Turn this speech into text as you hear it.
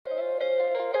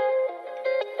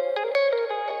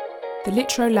the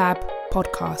Litro Lab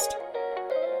podcast.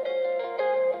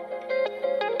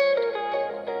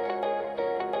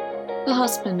 The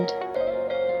Husband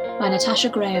by Natasha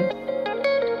Graham.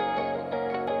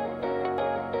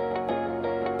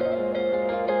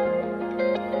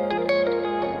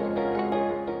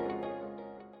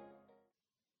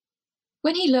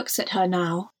 When he looks at her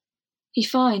now, he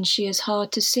finds she is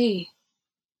hard to see.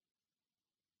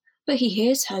 But he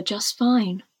hears her just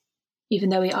fine, even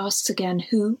though he asks again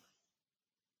who.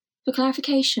 For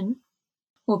clarification,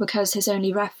 or because his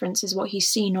only reference is what he's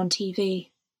seen on TV.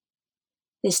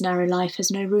 This narrow life has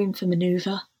no room for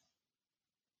manoeuvre.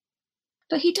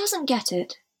 But he doesn't get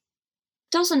it,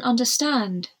 doesn't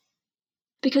understand,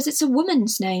 because it's a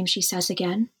woman's name, she says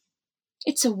again.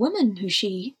 It's a woman who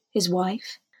she, his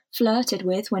wife, flirted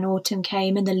with when autumn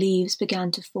came and the leaves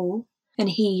began to fall, and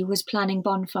he was planning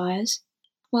bonfires,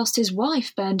 whilst his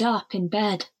wife burned up in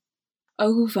bed.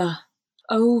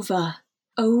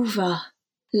 Over,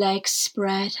 legs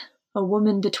spread, a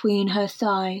woman between her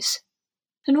thighs.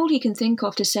 And all he can think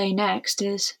of to say next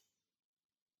is,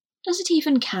 does it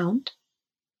even count?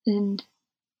 And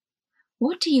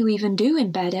what do you even do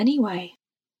in bed anyway?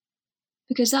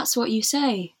 Because that's what you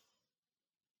say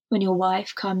when your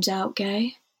wife comes out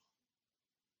gay.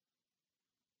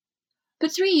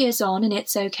 But 3 years on and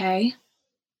it's okay.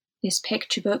 His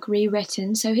picture book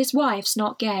rewritten so his wife's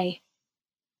not gay.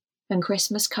 And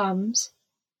Christmas comes,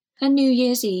 and New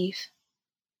Year's Eve,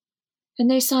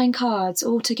 and they sign cards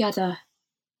all together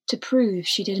to prove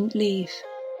she didn't leave.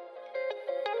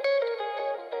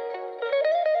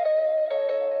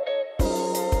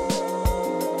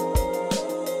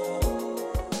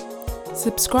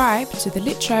 Subscribe to the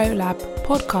Litro Lab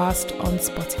podcast on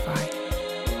Spotify.